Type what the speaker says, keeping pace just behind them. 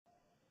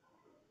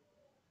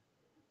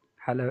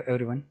Hello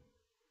everyone.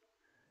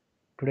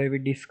 Today we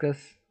discuss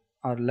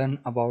or learn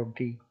about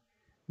the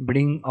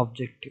breeding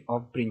objective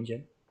of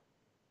Brinjal.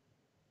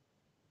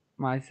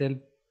 Myself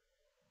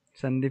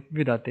Sandeep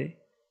Vidate.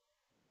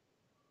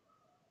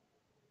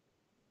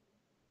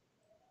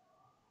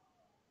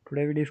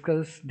 Today we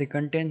discuss the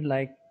content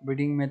like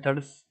breeding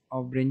methods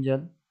of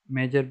Brinjal,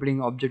 major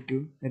breeding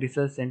objective,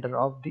 research center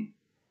of the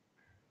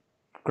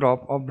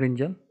crop of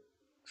Brinjal.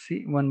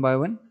 See one by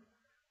one.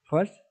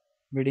 First,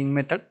 breeding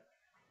method.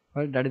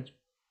 First, that is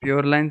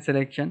pure line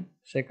selection.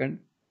 Second,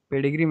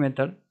 pedigree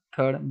method.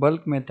 Third,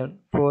 bulk method.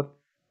 Fourth,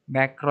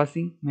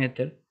 backcrossing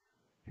method.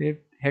 Fifth,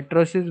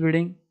 heterosis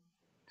breeding.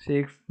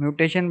 Sixth,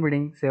 mutation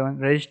breeding. Seven,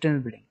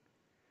 resistance breeding.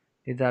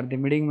 These are the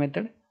breeding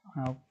method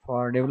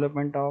for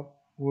development of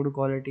good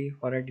quality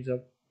varieties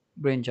of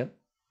Brinjal.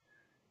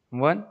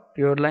 One,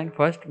 pure line.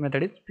 First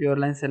method is pure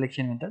line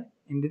selection method.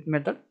 In this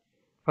method,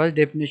 first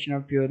definition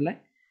of pure line.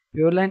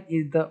 Pure line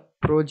is the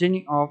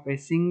progeny of a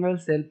single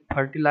cell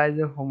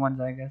fertilizer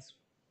homozygous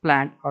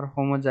plant or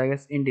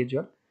homozygous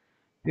individual.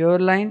 Pure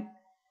line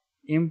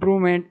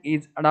improvement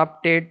is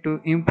adapted to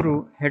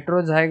improve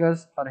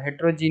heterozygous or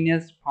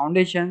heterogeneous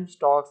foundation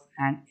stocks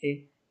and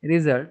a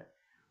result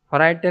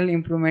varietal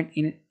improvement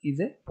is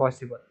a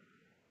possible.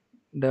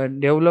 The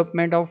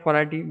development of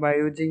variety by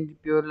using the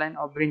pure line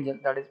of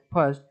brinjal, that is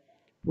first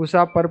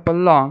Pusa purple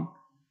long,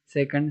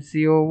 second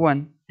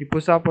CO1. The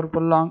Pusa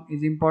purple long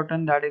is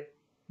important, that is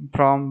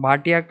from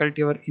Bhatia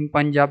cultivar in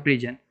Punjab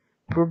region.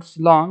 Fruits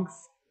long,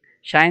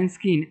 shine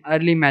skin,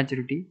 early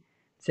maturity.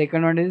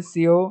 Second one is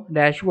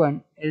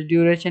CO-1. Its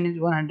duration is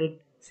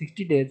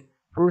 160 days.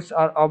 Fruits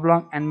are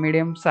oblong and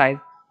medium size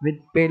with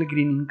pale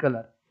green in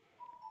color.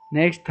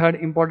 Next, third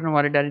important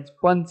variety is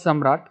Pan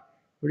Samrat,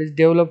 which is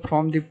developed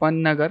from the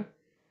Pan Nagar.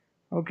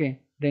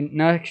 Okay. Then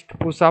next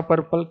Pusa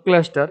purple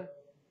cluster.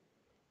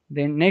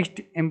 Then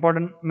next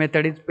important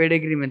method is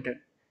pedigree method.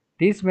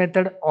 This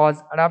method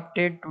was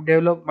adapted to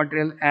develop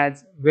material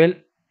as well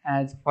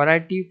as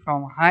variety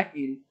from high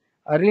yield,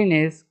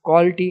 earliness,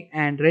 quality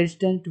and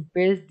resistance to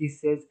pest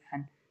disease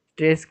and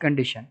stress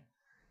condition.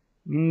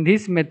 In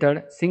this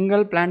method,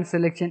 single plant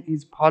selection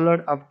is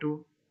followed up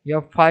to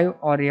F5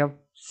 or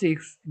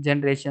F6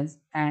 generations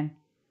and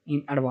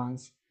in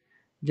advance.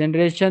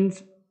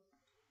 Generations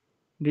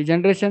the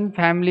generation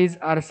families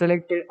are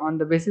selected on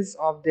the basis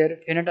of their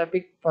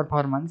phenotypic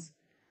performance.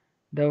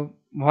 The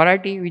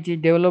variety which is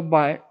developed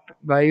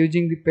by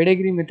using the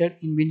pedigree method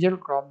in Brinjal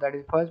crop, that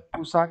is first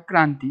Pusa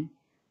Kranti,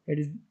 it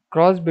is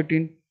cross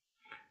between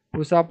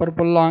Pusa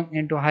Purple Long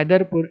into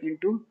Hyderpur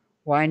into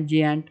wine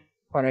giant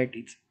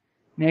varieties.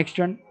 Next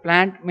one,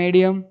 plant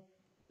medium,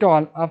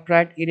 tall,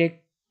 upright,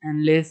 erect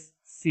and less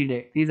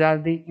seeded. These are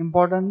the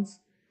important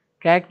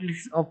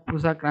characteristics of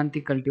Pusa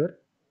Kranti cultivar.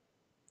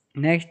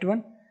 Next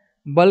one,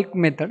 bulk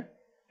method.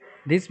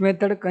 This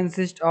method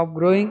consists of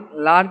growing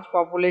large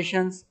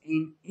populations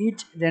in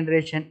each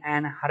generation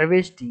and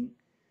harvesting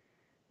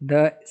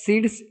the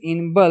seeds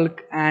in bulk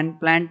and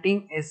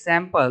planting a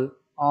sample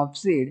of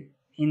seed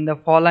in the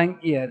following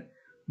year.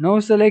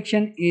 No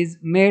selection is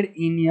made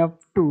in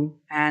F2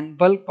 and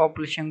bulk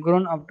population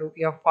grown up to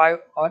F5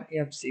 or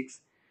F6.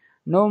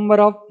 Number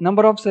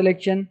of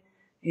selection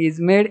is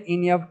made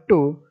in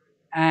F2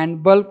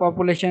 and bulk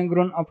population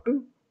grown up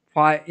to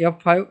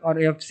F5 or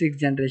F6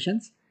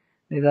 generations.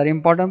 These are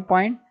important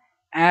point.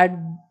 At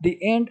the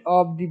end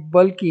of the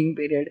bulking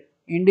period,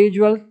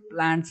 individual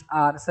plants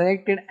are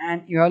selected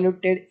and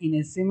evaluated in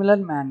a similar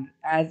manner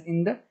as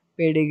in the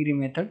pedigree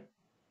method.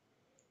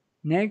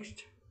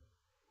 Next,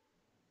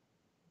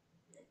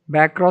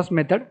 backcross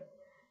method.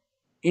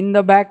 In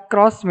the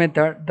backcross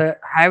method, the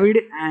hybrid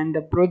and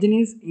the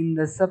progenies in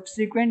the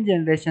subsequent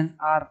generations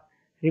are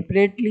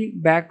repeatedly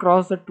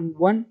backcrossed to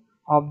one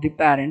of the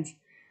parents.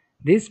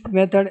 This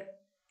method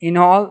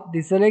involves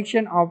the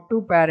selection of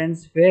two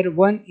parents where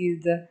one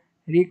is the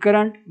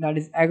recurrent, that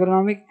is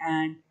agronomic,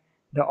 and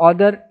the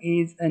other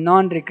is a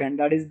non-recurrent,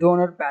 that is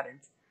donor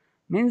parents.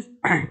 Means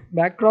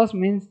backcross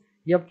means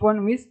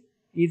F1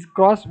 is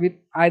crossed with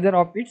either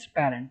of its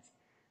parents,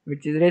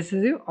 which is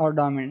recessive or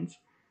dominant.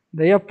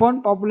 The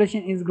F1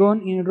 population is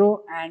grown in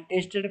row and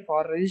tested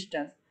for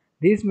resistance.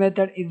 This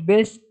method is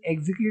best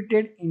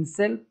executed in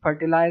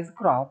self-fertilized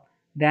crop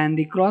than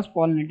the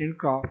cross-pollinated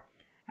crop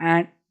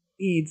and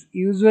is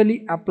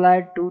usually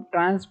applied to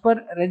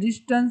transfer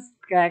resistance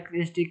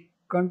characteristic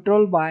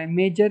controlled by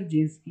major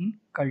genes in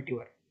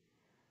cultivar.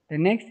 The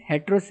next,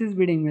 heterosis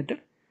breeding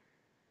method.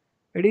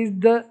 It is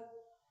the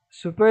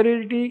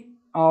superiority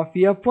of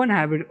F1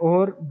 hybrid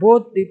over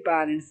both the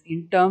parents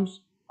in terms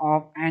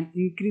of an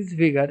increased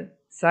vigor,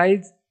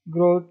 size,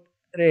 growth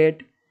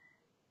rate,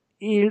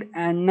 yield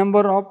and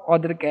number of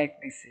other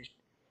characteristics.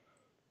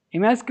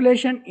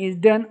 Emasculation is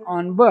done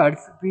on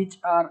birds which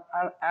are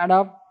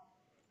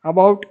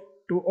about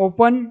to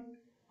open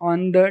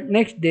on the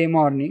next day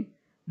morning.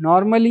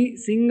 Normally,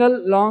 single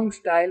long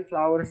style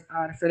flowers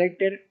are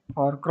selected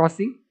for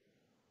crossing.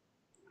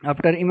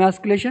 After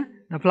emasculation,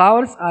 the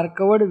flowers are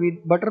covered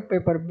with butter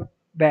paper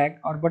bag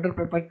or butter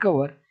paper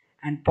cover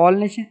and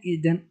pollination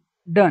is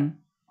done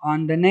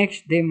on the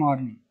next day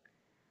morning.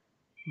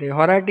 The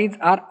varieties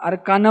are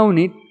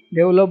Arkanavnit,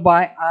 developed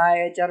by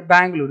IIHR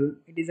Bangalore.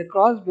 It is a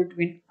cross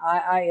between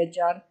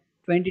IIHR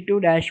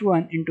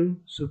 22-1 into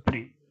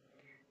Supreme.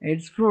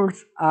 Its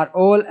fruits are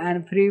oval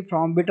and free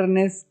from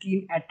bitterness,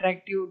 skin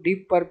attractive,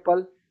 deep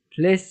purple,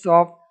 flesh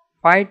soft,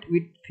 white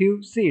with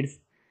few seeds.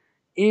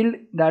 Yield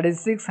that is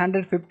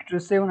 650 to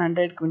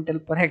 700 quintal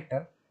per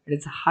hectare. It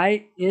is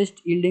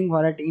highest yielding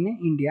variety in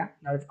India,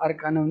 that is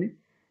Arkanavni.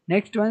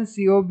 Next one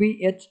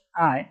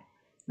COBHI,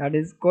 that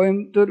is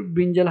Coimbatore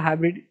Brinjal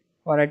hybrid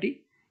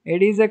variety.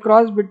 It is a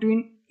cross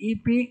between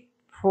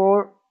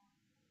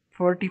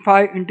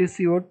EP445 into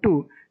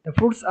CO2. The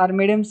fruits are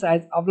medium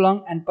size,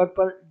 oblong and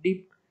purple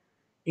deep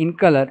in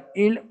color.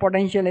 Yield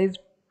potential is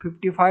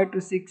 55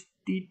 to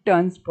 60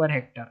 tons per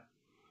hectare.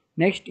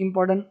 Next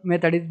important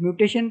method is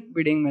mutation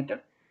breeding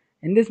method.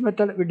 In this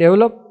method, we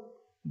develop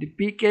the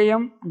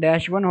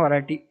PKM-1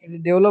 variety. It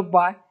is developed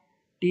by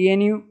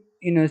TNU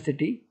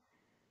University.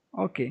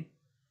 Okay.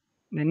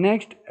 The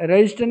next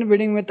resistant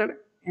breeding method.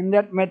 In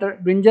that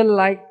method, brinjal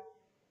like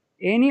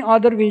any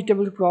other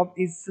vegetable crop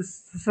is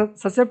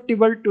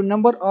susceptible to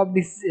number of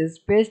diseases,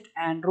 pests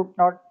and root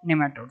knot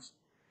nematodes.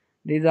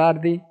 These are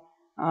the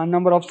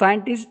number of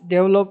scientists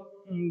developed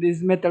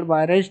this method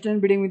by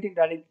resistant breeding method,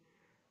 that is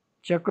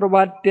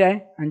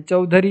Chakrabarty and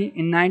Chowdhury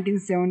in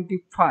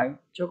 1975.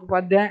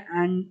 Chakrabarty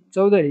and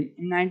Chowdhury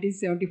in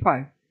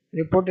 1975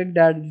 reported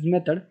that this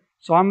method.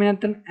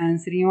 Swaminathan and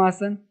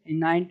Srinivasan in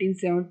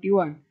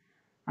 1971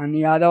 and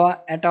Yadava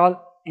et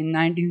al. In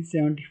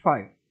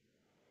 1975.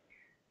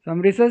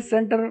 Some research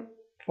center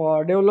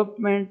for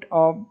development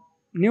of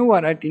new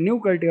variety, new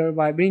cultivar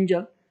by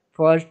Brinjal.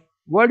 First,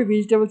 World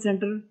Vegetable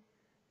Center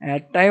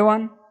at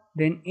Taiwan.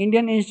 Then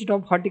Indian Institute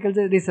of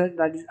Horticulture Research,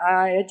 that is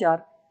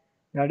IIHR,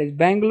 that is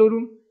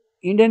Bangalore.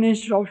 Indian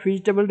Institute of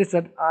Vegetable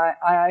Research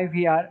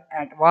IIVR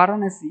at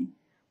Varanasi.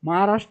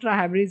 Maharashtra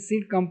Hybrid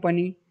Seed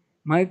Company,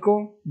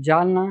 Maiko,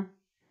 Jalna.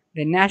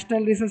 The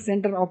National Research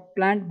Center of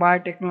Plant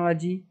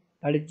Biotechnology,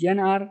 that is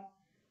NRCBP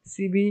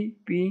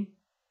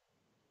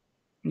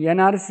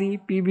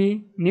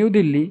NRCPB, New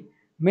Delhi.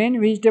 Main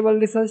Vegetable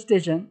Research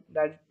Station,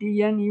 that is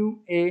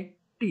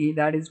TNUAT,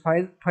 that is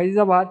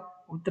Faizabad,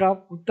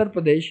 Uttar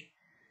Pradesh.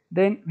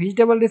 Then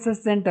Vegetable Research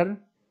Center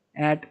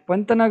at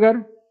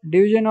Pantanagar,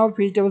 Division of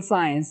Vegetable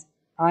Science,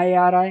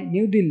 IRI,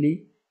 New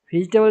Delhi.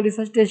 Vegetable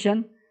Research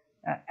Station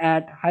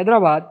at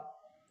Hyderabad.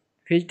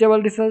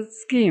 Vegetable Research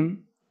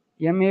Scheme,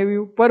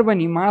 MAU,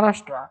 Parbani,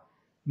 Maharashtra.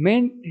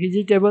 Main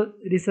Vegetable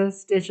Research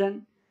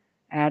Station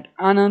at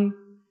Anand,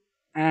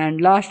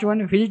 and last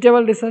one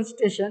Vegetable Research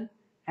Station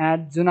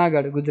at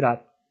Junagadh,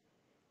 Gujarat.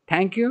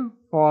 Thank you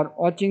for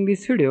watching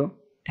this video.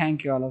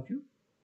 Thank you all of you.